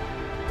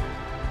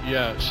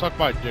 Yeah, suck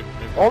my dick,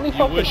 nigga. Only You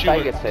fucking wish you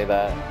would- faggots say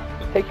that.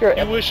 Take your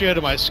You wish you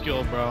had my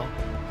skill, bro.